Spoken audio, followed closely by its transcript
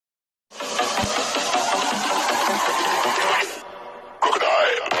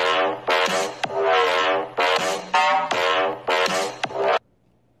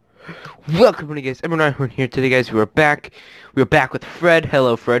Welcome to guys, everyone here today guys, we are back. We are back with Fred.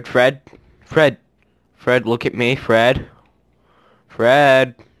 Hello Fred, Fred, look at me, Fred.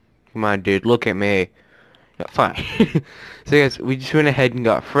 Come on dude, look at me. Yeah, fine. So guys, we just went ahead and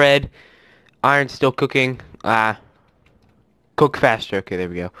got Fred. Iron's still cooking. Cook faster. Okay, there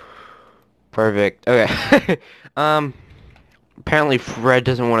we go. Perfect. Okay. um apparently Fred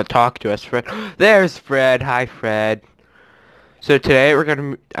doesn't want to talk to us. There's Fred. Hi Fred. So today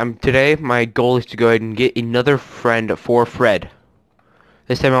today my goal is to go ahead and get another friend for Fred.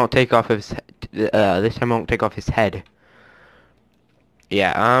 This time I won't take off his head.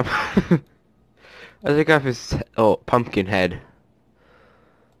 Yeah, I'll take off his pumpkin head.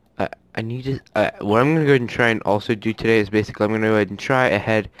 I need to what I'm gonna go ahead and try and also do today is basically I'm gonna go ahead and try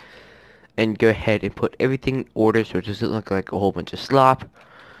ahead and go ahead and put everything in order so it doesn't look like a whole bunch of slop.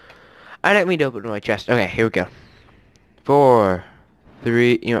 I didn't mean to open my chest. Okay, here we go. 4,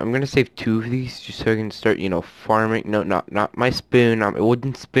 3, I'm gonna save 2 of these just so I can start, farming. No, not my spoon, not my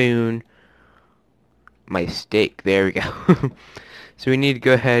wooden spoon. My steak. There we go. So we need to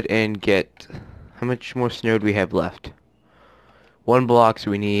go ahead and get, how much more snow do we have left? 1 block, so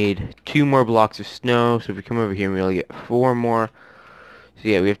we need 2 more blocks of snow. So if we come over here, we'll get 4 more. So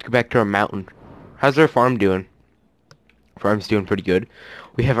yeah, we have to go back to our mountain. How's our farm doing? Farm's doing pretty good.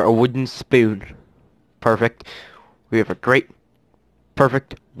 We have our wooden spoon. Perfect. We have a great,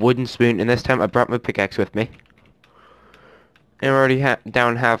 perfect wooden spoon, and this time I brought my pickaxe with me. And we're already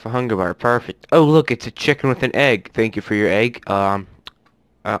down half a hunger bar. Perfect. Oh, look, it's a chicken with an egg. Thank you for your egg.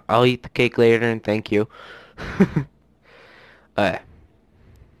 I'll eat the cake later, and thank you. uh,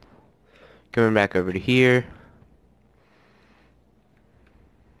 Coming back over to here.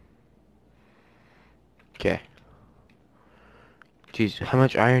 Okay. Jeez, how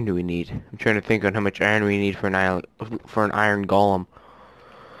much iron do we need? I'm trying to think on how much iron we need for an iron golem.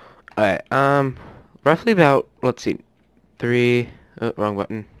 Alright, roughly about, let's see, 3, oh, wrong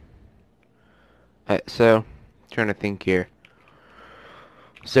button. Alright, so, trying to think here.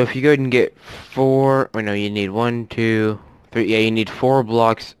 So if you go ahead and get 4, oh no, you need 1, 2, 3, yeah, you need 4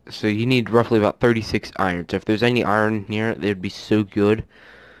 blocks, so you need roughly about 36 iron. So if there's any iron here, it would be so good.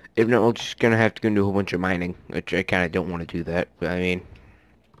 If not, we're just gonna have to go do a whole bunch of mining, which I kinda don't want to do that, but I mean,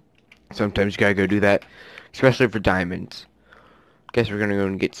 sometimes you gotta go do that, especially for diamonds. Guess we're gonna go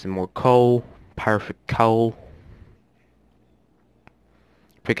and get some more coal, perfect coal.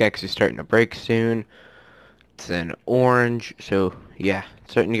 Pickaxe is starting to break soon. It's an orange, so yeah,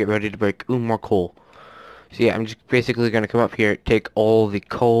 starting to get ready to break. Ooh, more coal. So yeah, I'm just basically gonna come up here, take all the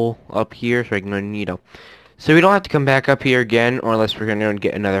coal up here, so I can so we don't have to come back up here again, or unless we're gonna go and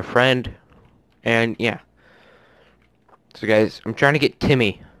get another friend. And yeah. So guys, I'm trying to get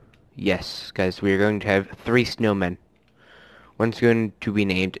Timmy. Yes, guys, we are going to have 3 snowmen. One's going to be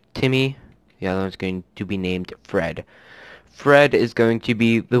named Timmy. The other one's going to be named Fred. Fred is going to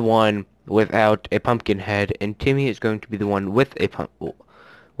be the one without a pumpkin head, and Timmy is going to be the one with a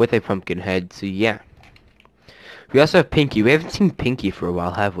pumpkin head. So yeah. We also have Pinky. We haven't seen Pinky for a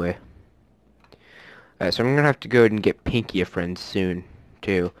while, have we? So I'm gonna have to go ahead and get Pinky a friend soon,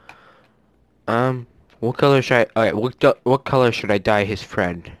 too. What color should what color should I dye his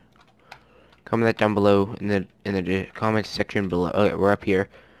friend? Comment that down below in the comments section below. Okay, we're up here.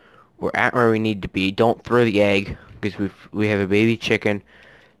 We're at where we need to be. Don't throw the egg because we have a baby chicken.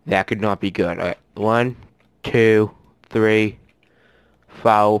 That could not be good. Alright, 1, 2, 3,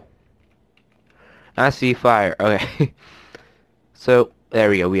 4. I see fire. Okay. So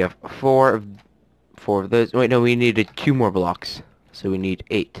there we go. We have 4 of those. Wait, no, we needed 2 more blocks. So we need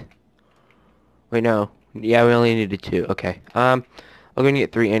 8. Wait, no. Yeah, we only needed 2. Okay. I'm gonna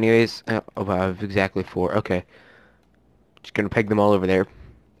get 3 anyways. Oh, wow, I have exactly 4. Okay. Just gonna peg them all over there.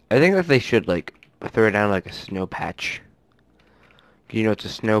 I think that they should, like, throw it down like a snow patch. You know it's a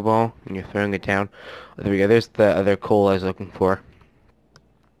snowball, and you're throwing it down. Oh, there we go. There's the other coal I was looking for.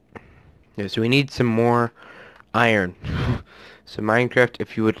 Yeah, so we need some more iron. So Minecraft,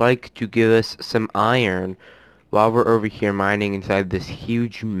 if you would like to give us some iron while we're over here mining inside this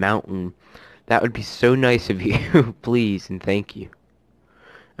huge mountain, that would be so nice of you. Please and thank you.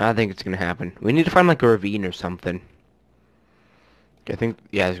 I don't think it's gonna happen. We need to find like a ravine or something.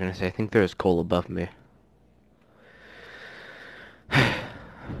 Yeah, I was gonna say, I think there's coal above me. I'm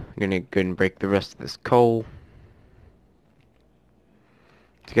gonna go and break the rest of this coal.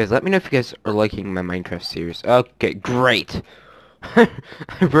 So guys, let me know if you guys are liking my Minecraft series. Okay, great. I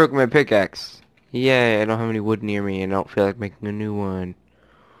broke my pickaxe. Yay, I don't have any wood near me and I don't feel like making a new one.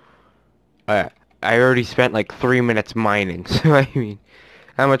 I already spent like 3 minutes mining, so I mean,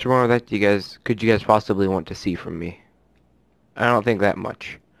 how much more of that could you guys possibly want to see from me? I don't think that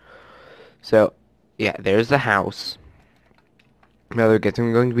much. So, yeah, there's the house. Now, guys,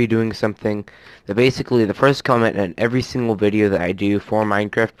 I'm going to be doing something that basically the first comment in every single video that I do for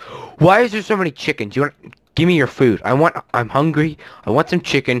Minecraft. Why is there so many chickens? You want? Give me your food. I'm hungry. I want some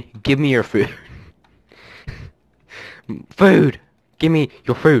chicken. Give me your food. Food. Give me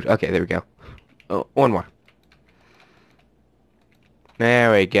your food. Okay, there we go. Oh, one more.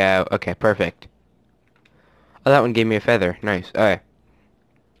 There we go. Okay, perfect. Oh, that one gave me a feather. Nice. Alright.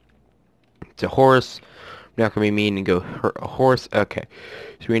 It's a horse. I'm not gonna be mean and go a horse. Okay.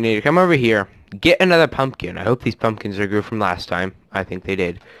 So we need to come over here. Get another pumpkin. I hope these pumpkins are good from last time. I think they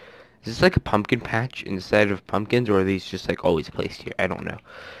did. Is this like a pumpkin patch instead of pumpkins, or are these just like always placed here? I don't know.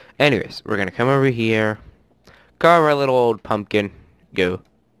 Anyways, we're gonna come over here. Carve our little old pumpkin. Go.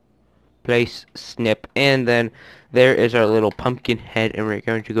 Place, snip, and then there is our little pumpkin head, and we're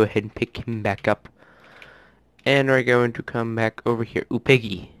going to go ahead and pick him back up. And we're going to come back over here. Ooh,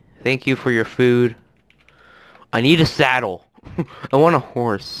 Piggy. Thank you for your food. I need a saddle. I want a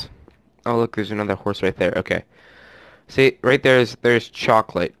horse. Oh, look, there's another horse right there. Okay. See, right there's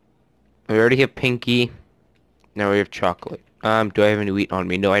chocolate. We already have Pinky. Now we have chocolate. Do I have any wheat on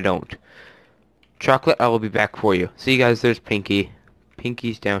me? No, I don't. Chocolate, I will be back for you. See, guys, there's Pinky.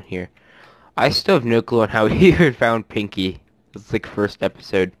 Pinky's down here. I still have no clue on how we even found Pinky. It's like first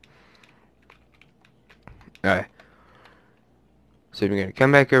episode. Alright. So we're gonna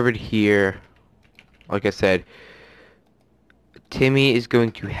come back over to here. Like I said, Timmy is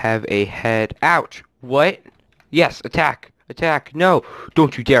going to have a head. Ouch! What? Yes, attack! Attack! No!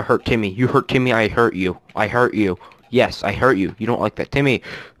 Don't you dare hurt Timmy! You hurt Timmy, I hurt you. I hurt you. Yes, I hurt you. You don't like that. Timmy!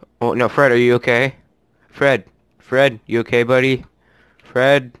 Oh, no, Fred, are you okay? Fred! Fred, you okay, buddy?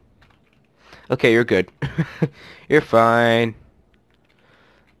 Fred? Okay, you're good. You're fine.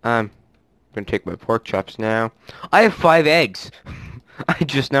 I'm gonna take my pork chops now. I have 5 eggs! I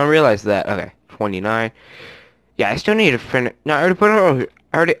just now realized that. Okay, 29. Yeah, I still need a friend. No, I already put it over.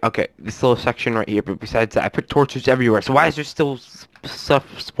 I already. Okay, this little section right here. But besides that, I put torches everywhere. So why is there still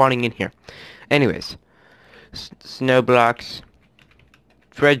stuff spawning in here? Anyways, snow blocks.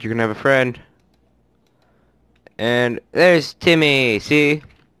 Fred, you're gonna have a friend. And there's Timmy. See,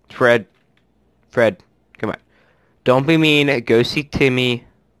 Fred. Fred, come on. Don't be mean. Go see Timmy.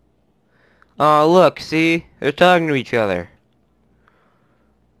 Oh, look. See, they're talking to each other.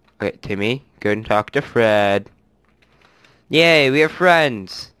 Okay, Timmy, go and talk to Fred. Yay, we have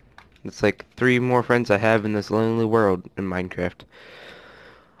friends! It's like 3 more friends I have in this lonely world in Minecraft.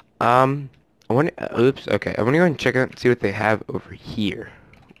 I want to, oops, okay, I want to go and check out and see what they have over here.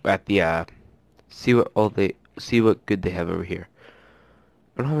 At the, see what good they have over here.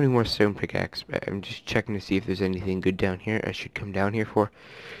 I don't have any more stone pickaxe, but I'm just checking to see if there's anything good down here I should come down here for.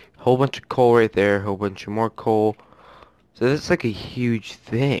 Whole bunch of coal right there, whole bunch of more coal. So that's like a huge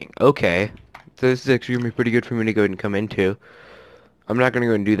thing. Okay. So this is actually going to be pretty good for me to go ahead and come into. I'm not going to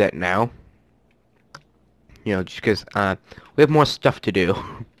go and do that now. You know, just because we have more stuff to do.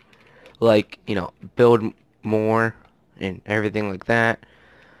 Like, you know, build more and everything like that.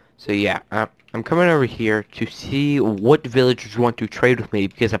 So yeah, I'm coming over here to see what villagers want to trade with me,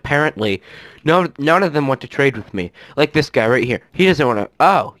 because apparently none of them want to trade with me. Like this guy right here. He doesn't want to.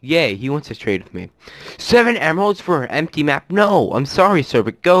 Oh, yay, he wants to trade with me. 7 emeralds for an empty map? No, I'm sorry, sir,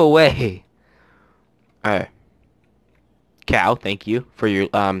 but go away. Alright. Cow, thank you for your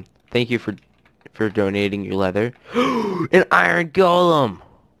thank you for donating your leather. An iron golem.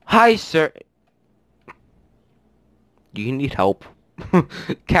 Hi, sir. Do you need help?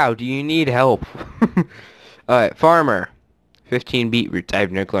 Cow, do you need help? Alright, farmer. 15 beetroots. I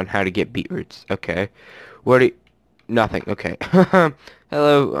have no clue on how to get beetroots. Okay. What do you... Nothing. Okay.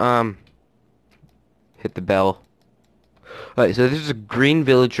 Hello, hit the bell. Alright, so there's a green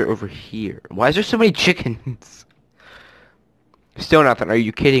villager over here. Why is there so many chickens? Still nothing. Are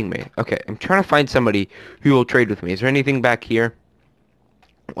you kidding me? Okay, I'm trying to find somebody who will trade with me. Is there anything back here?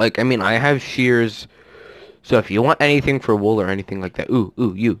 Like, I mean, I have shears. So if you want anything for wool or anything like that, ooh,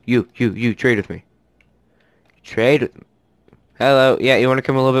 you, trade with me. Trade with me. Hello, yeah, you want to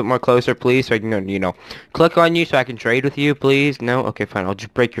come a little bit more closer, please, so I can, you know, click on you so I can trade with you, please? No? Okay, fine, I'll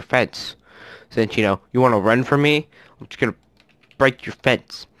just break your fence. Since, you know, you want to run from me, I'm just gonna break your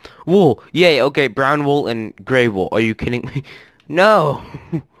fence. Wool, yay, okay, brown wool and gray wool. Are you kidding me? No!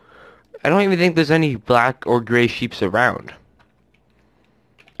 I don't even think there's any black or gray sheeps around.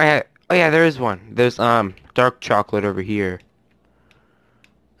 Oh yeah, there is one. There's dark chocolate over here.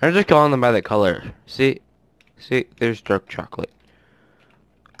 I'm just calling them by the color. See, there's dark chocolate.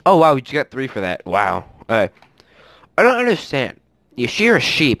 Oh wow, we just got 3 for that. Wow. I don't understand. You shear a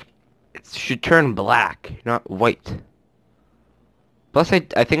sheep, it should turn black, not white. Plus, I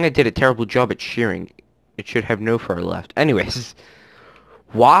think I did a terrible job at shearing. It should have no fur left. Anyways,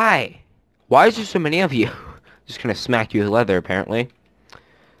 why? Why is there so many of you? Just gonna smack you with leather, apparently.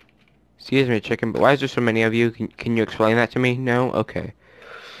 Excuse me, chicken, but why is there so many of you? Can you explain that to me? No? Okay.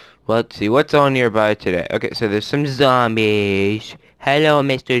 Well, let's see. What's on nearby today? Okay, so there's some zombies. Hello,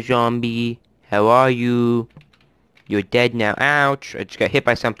 Mr. Zombie. How are you? You're dead now. Ouch. I just got hit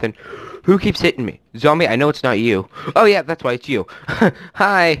by something. Who keeps hitting me? Zombie, I know it's not you. Oh, yeah, that's why it's you.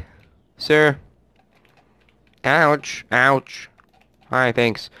 Hi, sir. Ouch. Ouch. Hi,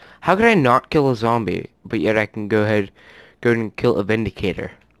 thanks. How could I not kill a zombie, but yet I can go ahead and kill a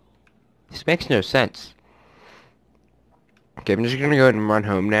Vindicator? This makes no sense. Okay, I'm just gonna go ahead and run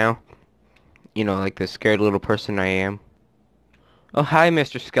home now. You know, like the scared little person I am. Oh, hi,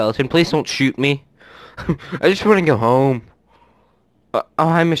 Mr. Skeleton. Please don't shoot me. I just want to go home. Oh,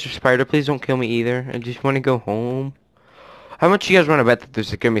 hi, Mr. Spider. Please don't kill me either. I just want to go home. How much you guys want to bet that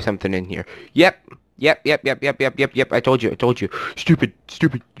there's gonna be something in here? Yep. Yep. I told you. Stupid.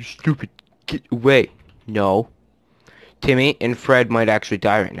 You stupid. Get away. No. Timmy and Fred might actually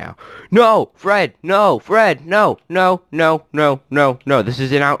die right now. No! Fred! No! Fred! No! No! This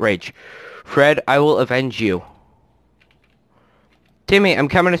is an outrage. Fred, I will avenge you. Timmy, I'm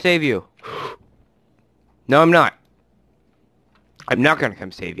coming to save you. No, I'm not. I'm not gonna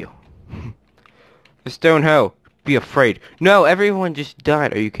come save you. The stone hoe. Be afraid. No, everyone just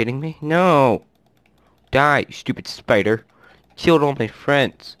died. Are you kidding me? No. Die, you stupid spider. Killed all my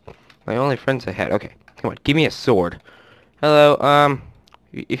friends. My only friends I had. Okay, come on, give me a sword. Hello,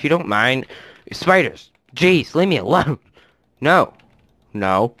 if you don't mind. Spiders. Jeez, leave me alone. No.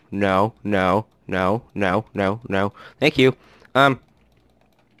 No. Thank you.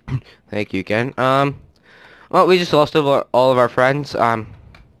 Thank you again. Well, we just lost all of our friends.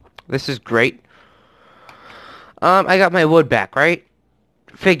 This is great. I got my wood back, right?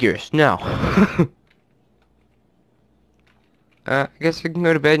 Figures, no. I guess I can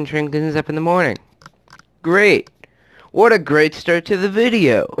go to bed and try and clean this up in the morning. Great. What a great start to the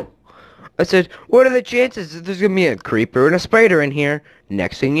video. I said, what are the chances that there's gonna be a creeper and a spider in here?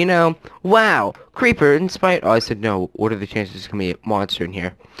 Next thing you know, wow, creeper and spider. Oh, I said, no, what are the chances there's gonna be a monster in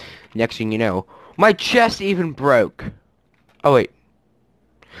here? Next thing you know, my chest even broke. Oh, wait.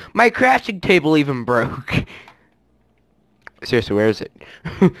 My crafting table even broke. Seriously, where is it?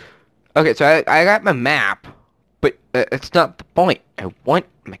 Okay, so I got my map, but it's not the point. I want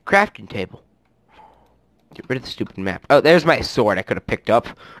my crafting table. Get rid of the stupid map. Oh, there's my sword I could have picked up.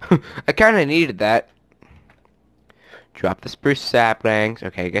 I kind of needed that. Drop the spruce saplings.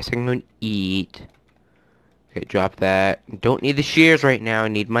 Okay, I guess I can go and eat. Okay, drop that. Don't need the shears right now. I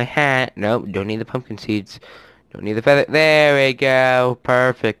need my hat. Nope, don't need the pumpkin seeds. Don't need the feather. There we go.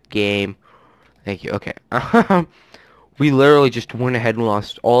 Perfect game. Thank you. Okay. We literally just went ahead and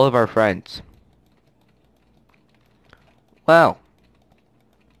lost all of our friends. Well.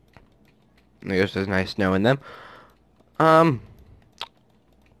 I guess it's nice knowing them. Time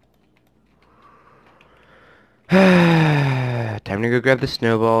to go grab the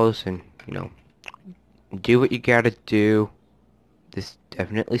snowballs and, you know, do what you gotta do. This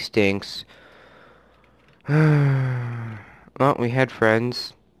definitely stinks. Well, we had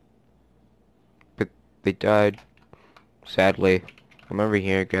friends, but they died, sadly. Come over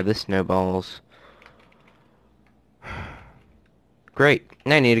here, grab the snowballs. Great.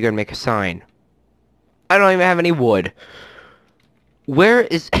 Now I need to go and make a sign. I don't even have any wood. Where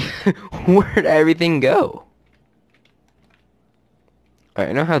is... Where'd everything go?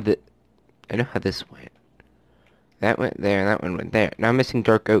 Alright, I know how this went. That went there, and that one went there. Now I'm missing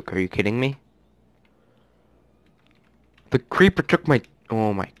dark oak. Are you kidding me? The creeper took my...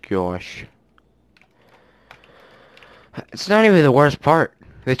 Oh my gosh. It's not even the worst part.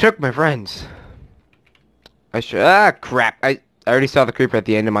 They took my friends. Ah, crap. I already saw the creeper at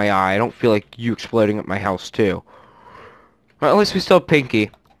the end of my eye. I don't feel like you exploding at my house, too. Well, at least we still have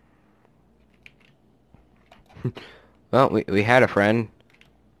Pinky. Well, we had a friend.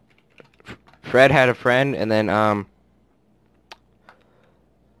 Fred had a friend, and then,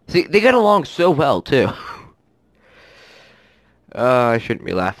 see, they got along so well, too. I shouldn't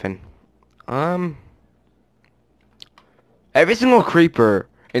be laughing. Every single creeper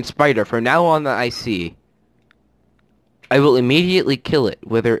and spider from now on that I see, I will immediately kill it,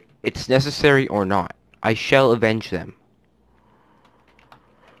 whether it's necessary or not. I shall avenge them.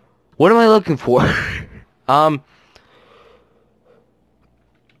 What am I looking for? Oh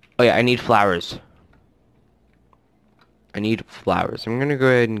yeah, I need flowers. I need flowers. I'm gonna go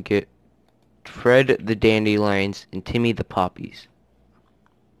ahead and get Fred the dandelions and Timmy the poppies.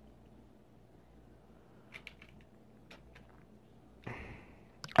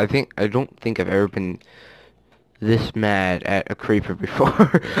 I don't think I've ever been this mad at a creeper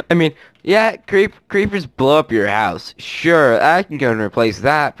before. I mean, yeah, creepers blow up your house. Sure, I can go and replace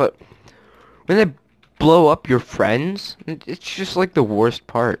that, but when they blow up your friends, it's just like the worst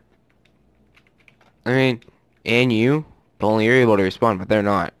part. I mean, and you, but only you're able to respawn, but they're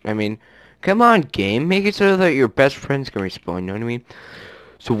not. I mean, come on, game, make it so that your best friends can respawn, you know what I mean?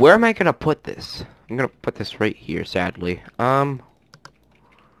 So where am I gonna put this? I'm gonna put this right here, sadly.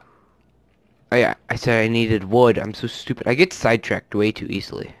 Oh yeah, I said I needed wood. I'm so stupid. I get sidetracked way too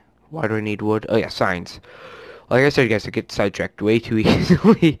easily. Why do I need wood? Oh yeah, signs. Like I said, guys, I get sidetracked way too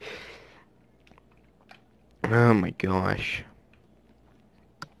easily. Oh my gosh.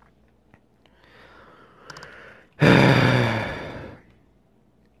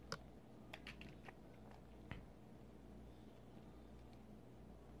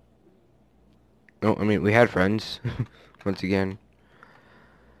 Oh, I mean, we had friends. Once again.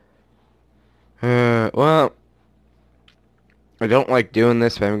 Well, I don't like doing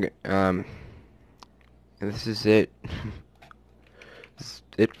this, but this is it. This is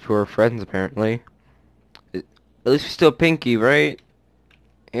it for friends, apparently. At least we still Pinky, right?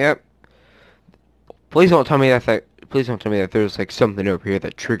 Yep. Please don't tell me please don't tell me that there's like something over here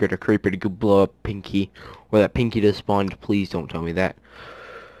that triggered a creeper to go blow up Pinky, or that Pinky just spawned. Please don't tell me that.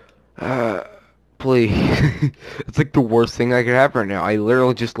 Uh, please. It's like the worst thing that could happen right now. I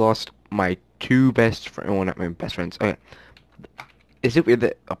literally just lost my two best friends. Well, not my best friends. Okay. Is it weird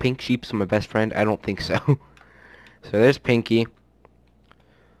that a pink sheep's my best friend? I don't think so. So there's Pinky.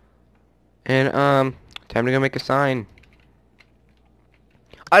 And, time to go make a sign.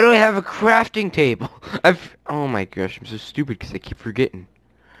 I don't have a crafting table. Oh my gosh, I'm so stupid because I keep forgetting.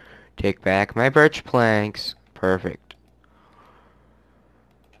 Take back my birch planks. Perfect.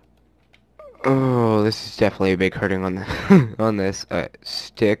 Oh, this is definitely a big hurting on the on this.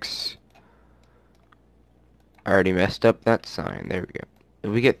 Sticks. I already messed up that sign. There we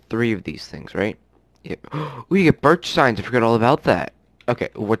go. We get 3 of these things, right? Yep. We get birch signs. I forgot all about that. Okay,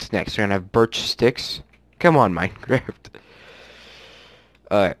 what's next? We're gonna have birch sticks. Come on, Minecraft.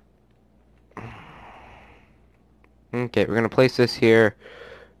 Alright. Okay, we're gonna place this here.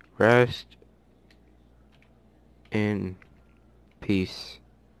 Rest in peace.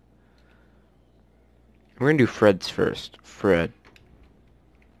 We're gonna do Fred's first. Fred.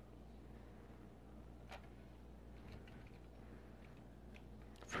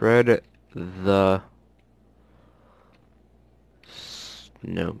 Fred the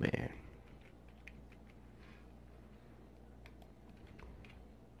Snowman.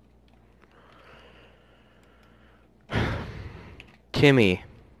 Timmy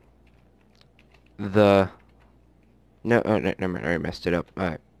the No, oh, no, never mind, I already messed it up.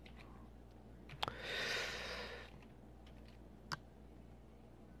 Alright.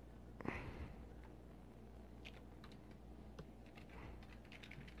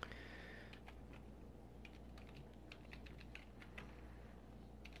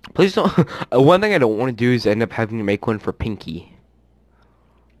 Please don't. One thing I don't want to do is end up having to make one for Pinky.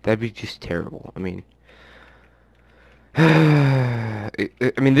 That'd be just terrible. I mean, I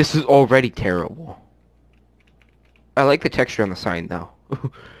mean, this is already terrible. I like the texture on the sign, though.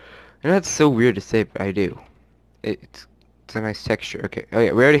 And that's so weird to say, but I do. It's a nice texture. Okay. Oh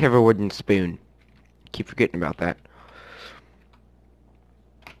yeah, we already have a wooden spoon. Keep forgetting about that.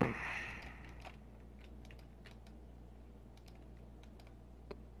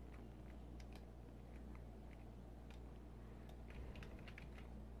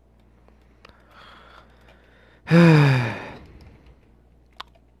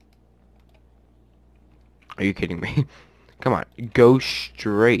 Are you kidding me? Come on, go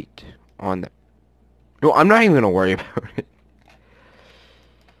straight on the... No, I'm not even gonna worry about it.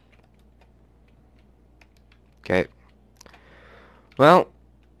 Okay. Well,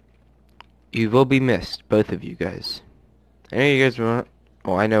 you will be missed, both of you guys. I know you guys were...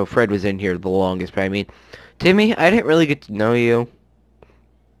 Oh, I know Fred was in here the longest, but I mean... Timmy, I didn't really get to know you.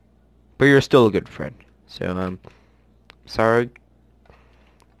 But you're still a good friend. So, sorry.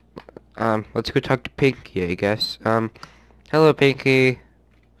 Let's go talk to Pinky, I guess. Hello, Pinky.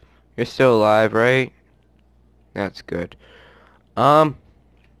 You're still alive, right? That's good. Um,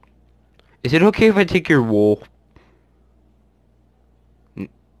 is it okay if I take your wool?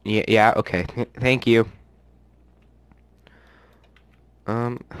 Yeah, yeah, okay. Thank you.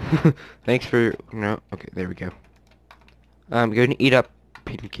 Um, thanks for, no, okay, there we go. Go and eat up,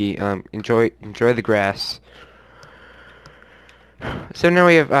 Pinky. Enjoy the grass. So now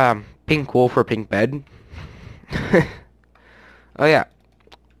we have, pink wool for a pink bed. Oh yeah.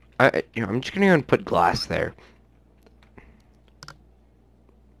 I'm just gonna go and put glass there.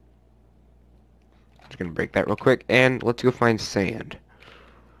 Just gonna break that real quick, and let's go find sand.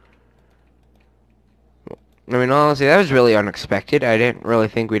 I mean, honestly, that was really unexpected. I didn't really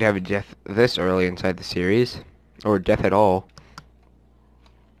think we'd have a death this early inside the series. Or death at all.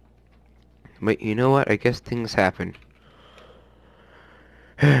 But you know what? I guess things happen.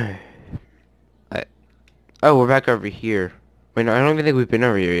 Oh, we're back over here. Wait, no, I don't even think we've been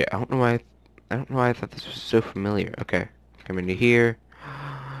over here yet. I don't know why I thought this was so familiar. Okay. Come into here.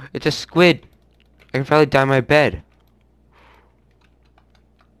 It's a squid. I can finally dye my bed.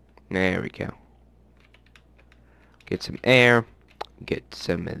 There we go. Get some air. Get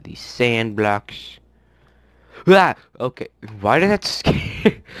some of these sand blocks. Ah! Okay. Why did that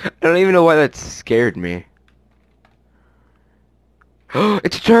scare... I don't even know why that scared me.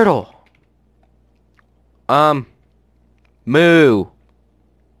 It's a turtle! Moo!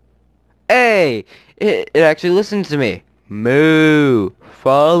 Hey! It actually listens to me. Moo!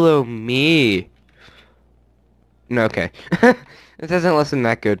 Follow me. No, okay. It doesn't listen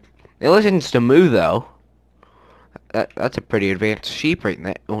that good. It listens to moo, though. That's a pretty advanced sheep right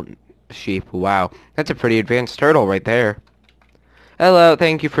there. Oh, sheep, wow. That's a pretty advanced turtle right there. Hello,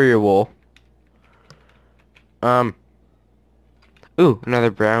 thank you for your wool. Ooh,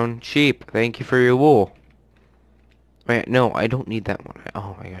 another brown sheep. Thank you for your wool. Wait, no, I don't need that one.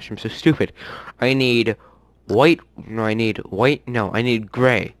 Oh my gosh, I'm so stupid. I need white. No, I need white. No, I need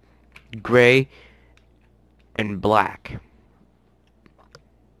gray. Gray and black.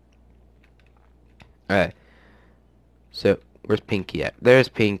 Alright. So, where's Pinky at? There's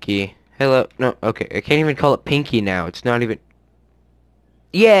Pinky. Hello. No, okay. I can't even call it Pinky now. It's not even...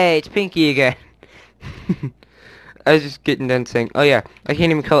 Yay, it's Pinky again. I was just getting done saying, oh yeah, I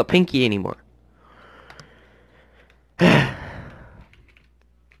can't even call it Pinky anymore. Yeah,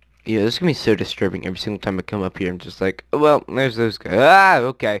 this is gonna be so disturbing every single time I come up here. I'm just like, oh, well, there's those guys. Ah,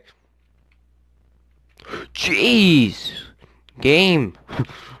 okay. Jeez! Game!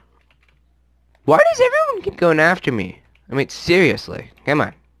 Why does everyone keep going after me? I mean, seriously. Come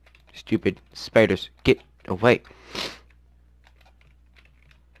on. Stupid spiders. Get away.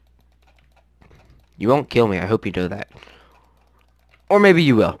 You won't kill me. I hope you know that. Or maybe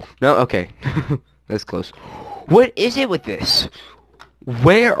you will. No? Okay. That's close. What is it with this?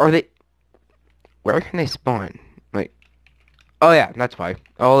 Where are they? Where can they spawn? Like, oh yeah, that's why.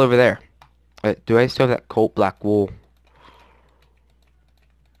 All over there. Do I still have that colt black wool?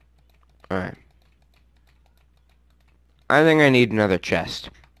 Alright. I think I need another chest.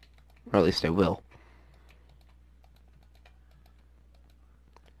 Or at least I will.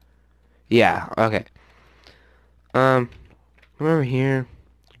 Yeah, okay. Come over here.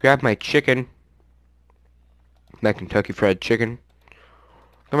 Grab my chicken. That Kentucky Fried Chicken.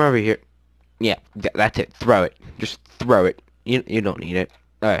 Come over here. Yeah, that's it. Throw it. Just throw it. You don't need it.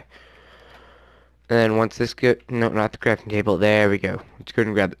 Alright. And then once this get... No, not the crafting table. There we go. Let's go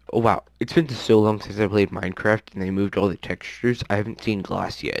and grab... Oh, wow. It's been so long since I played Minecraft, and they moved all the textures. I haven't seen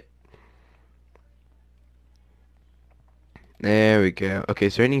glass yet. There we go. Okay,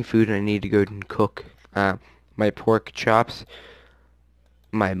 so any food I need to go and cook. My pork chops,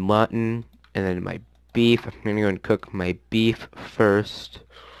 my mutton, and then my beef. I'm gonna go and cook my beef first.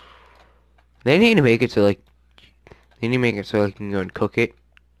 They need to make it so, like... They need to make it so I can go and cook it.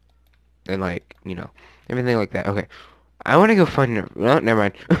 And like, you know, everything like that. Okay. I want to go find a... No, never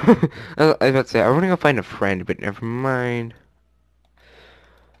mind. I was about to say, I want to go find a friend, but never mind.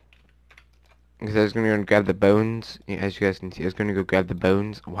 Because I was going to go and grab the bones. Yeah, as you guys can see, I was going to go grab the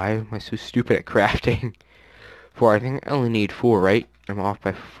bones. Why am I so stupid at crafting? 4. I think I only need 4, right? I'm off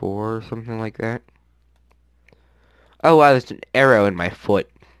by 4 or something like that. Oh, wow, there's an arrow in my foot.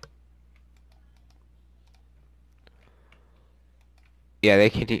 Yeah,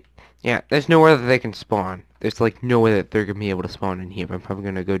 they can... Yeah, there's nowhere that they can spawn. There's, like, no way that they're going to be able to spawn in here, but I'm probably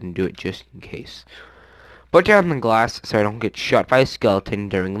going to go and do it just in case. Put down the glass so I don't get shot by a skeleton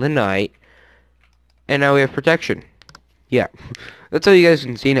during the night. And now we have protection. Yeah, that's all you guys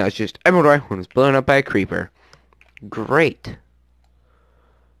can see now. It's just Emerald Rhyhorn was blown up by a creeper. Great.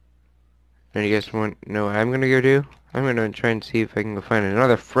 And you guys want to know what I'm going to go do? I'm going to try and see if I can go find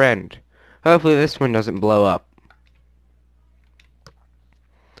another friend. Hopefully this one doesn't blow up.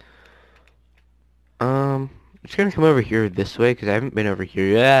 I'm just gonna come over here this way because I haven't been over here.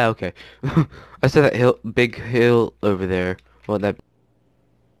 Yeah, okay. I saw that hill, big hill over there. Well, that.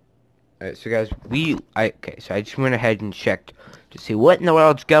 Alright, so guys, okay, so I just went ahead and checked to see what in the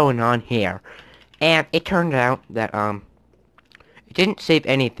world's going on here, and it turned out that it didn't save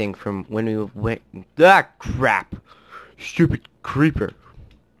anything from when we went. Ah, crap! Stupid creeper.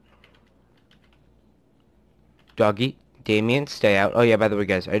 Doggy, Damien, stay out. Oh yeah, by the way,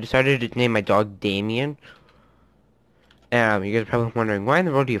 guys, I decided to name my dog Damien. You guys are probably wondering, why in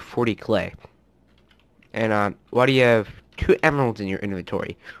the world do you have 40 clay? And why do you have 2 emeralds in your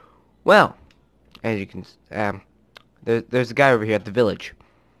inventory? Well, as you can, there's a guy over here at the village,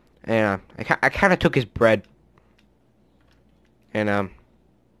 and I kind of took his bread, and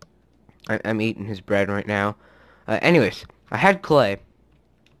I'm eating his bread right now. Anyways, I had clay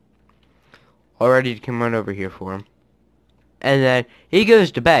all ready to come on over here for him, and then he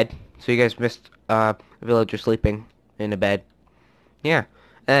goes to bed. So you guys missed a villager sleeping in a bed. Yeah,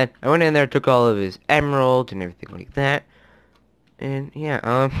 and I went in there, took all of his emeralds and everything like that, and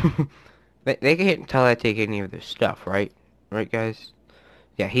yeah, they can't tell I take any of their stuff, right? Right, guys?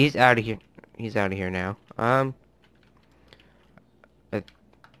 Yeah, he's out of here. He's out of here now. I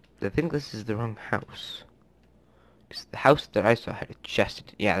think this is the wrong house. 'Cause the house that I saw had a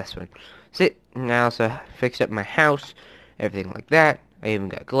chest. Yeah, this one. See, now so I fixed up my house, everything like that. I even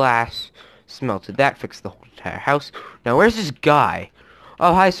got glass, smelted that, fixed the whole entire house. Now where's this guy?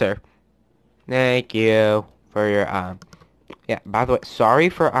 Oh, hi, sir. Thank you for your Yeah, by the way, sorry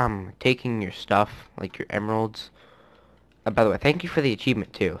for taking your stuff, like your emeralds. By the way, thank you for the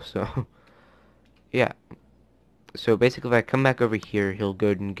achievement too. So yeah. So basically, if I come back over here, he'll go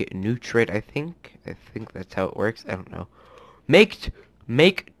and get a new trait, I think. I think that's how it works. I don't know. Make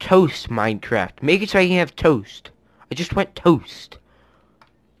toast, Minecraft. Make it so I can have toast. I just want toast.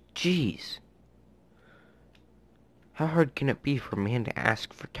 Jeez. How hard can it be for a man to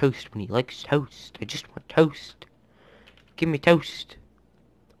ask for toast when he likes toast? I just want toast. Give me toast.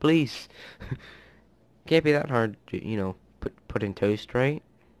 Please. Can't be that hard to, you know, put in toast, right?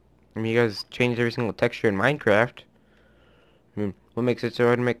 I mean, you guys changed every single texture in Minecraft. I mean, what makes it so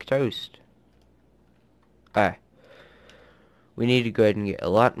hard to make toast? We need to go ahead and get a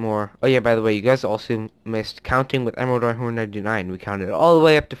lot more. Oh yeah, by the way, you guys also missed counting with Emerald 199. We counted all the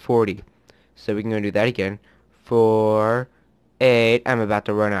way up to 40. So we can go do that again. 4, 8. I'm about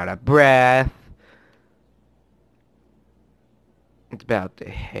to run out of breath. It's about to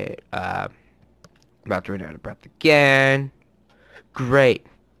hit, about to run out of breath again. Great.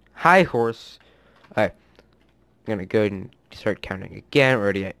 Hi, horse. Alright. I'm gonna go ahead and start counting again. We're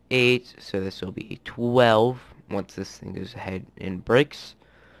already at 8, so this will be 12 once this thing goes ahead and breaks.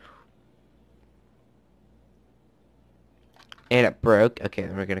 And it broke. Okay,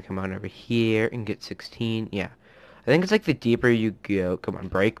 then we're gonna come on over here and get 16. Yeah. I think it's like the deeper you go. Come on,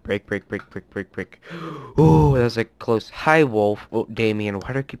 break, break, break, break, break, break, break. Ooh, that was like close. Hi, wolf. Oh, Damien.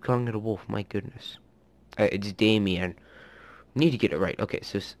 Why do I keep calling it a wolf? My goodness. It's Damien. Need to get it right. Okay,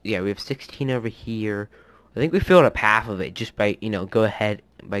 so yeah, we have 16 over here. I think we filled up half of it just by, you know, go ahead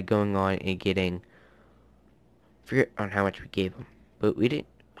by going on and getting. Forget on how much we gave him, but we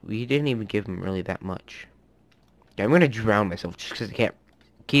didn't even give him really that much. Yeah, I'm gonna drown myself just because I can't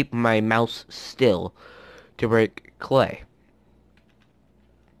keep my mouse still to break clay.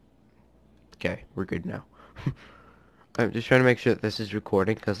 Okay, we're good now. I'm just trying to make sure that this is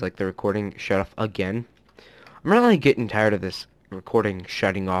recording because like the recording shut off again. I'm really getting tired of this recording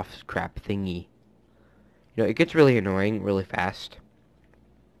shutting off crap thingy. You know, it gets really annoying really fast.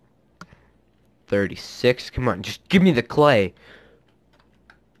 36, come on, just give me the clay.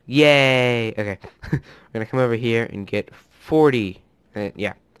 Yay! Okay, we're gonna come over here and get 40.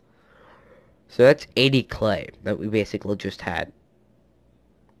 Yeah. So that's 80 clay that we basically just had.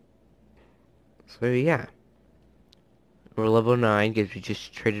 So yeah. We're level 9 because we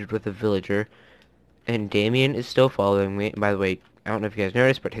just traded with a villager. And Damien is still following me. And by the way, I don't know if you guys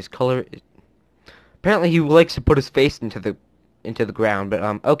noticed, but his color is... Apparently he likes to put his face into the ground,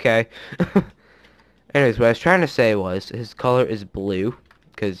 but okay. Anyways, what I was trying to say was his color is blue,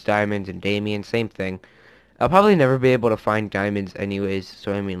 because diamonds and Damien, same thing. I'll probably never be able to find diamonds anyways,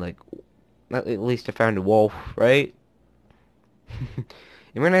 so I mean like, at least I found a wolf, right? I'm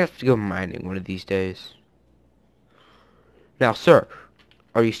gonna have to go mining one of these days. Now, sir,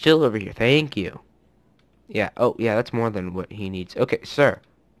 are you still over here? Thank you. Yeah, oh, yeah, that's more than what he needs. Okay, sir,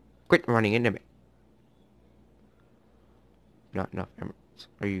 quit running into me. Not enough emeralds.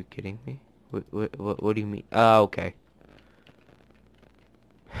 Are you kidding me? What do you mean? Oh, okay.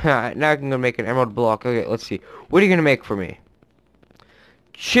 Now I can go make an emerald block. Okay, let's see. What are you gonna make for me?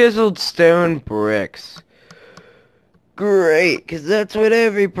 Chiseled stone bricks. Great, because that's what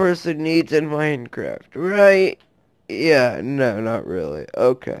every person needs in Minecraft, right? Yeah, no, not really.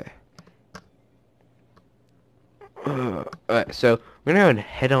 Okay. Alright, so we're gonna go and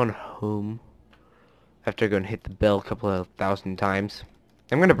head on home. After going to hit the bell a couple of thousand times.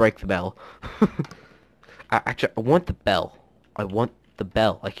 I'm gonna break the bell. Actually, I want the bell. I want the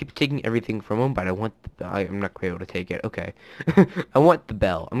bell. I keep taking everything from him, but I want the bell. I'm not quite able to take it. Okay. I want the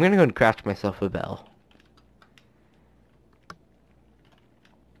bell. I'm gonna go and craft myself a bell.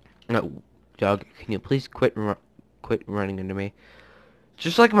 No, dog, can you please quit running into me?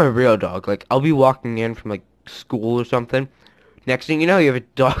 Just like my real dog. Like, I'll be walking in from, like, school or something. Next thing you know, you have a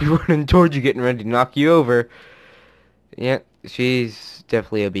dog running towards you, getting ready to knock you over. Yeah, she's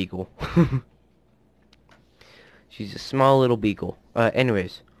definitely a beagle. She's a small little beagle.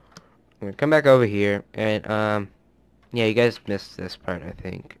 Anyways, I'm gonna come back over here, and, yeah, you guys missed this part, I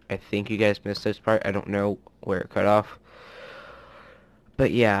think. I think you guys missed this part. I don't know where it cut off.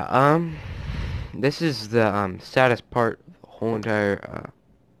 But yeah, this is the, saddest part of the whole entire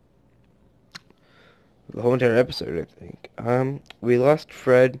episode, I think. We lost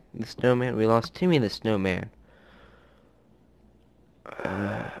Fred the Snowman. We lost Timmy the Snowman.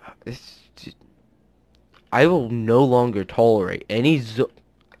 It's just, I will no longer tolerate any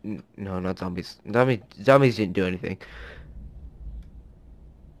no, not zombies. Zombies didn't do anything.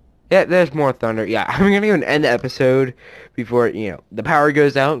 Yeah, there's more thunder. Yeah, I'm gonna go and end the episode before, the power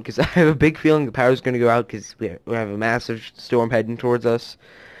goes out, because I have a big feeling the power's gonna go out, because we have a massive storm heading towards us.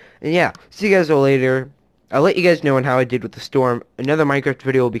 And yeah, see you guys all later. I'll let you guys know on how I did with the storm. Another Minecraft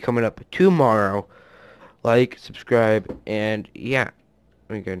video will be coming up tomorrow. Like, subscribe, and yeah.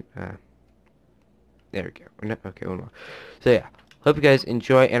 We good. There we go. No, okay, one more. So yeah, hope you guys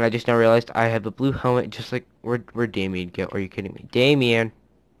enjoy. And I just now realized I have a blue helmet, just like where'd Damien go? Are you kidding me, Damien?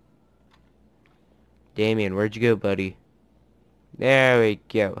 Damien, where'd you go, buddy? There we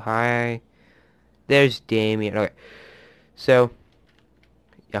go. Hi. There's Damien. Okay. So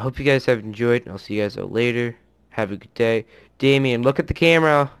I hope you guys have enjoyed, and I'll see you guys all later. Have a good day. Damien, look at the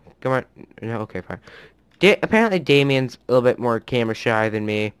camera. Come on. No, okay, fine. Apparently Damien's a little bit more camera shy than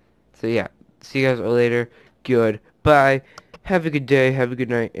me. So yeah, see you guys all later. Goodbye. Have a good day. Have a good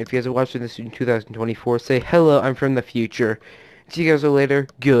night. If you guys are watching this in 2024, say hello, I'm from the future. See you guys all later.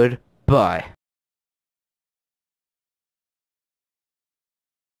 Goodbye.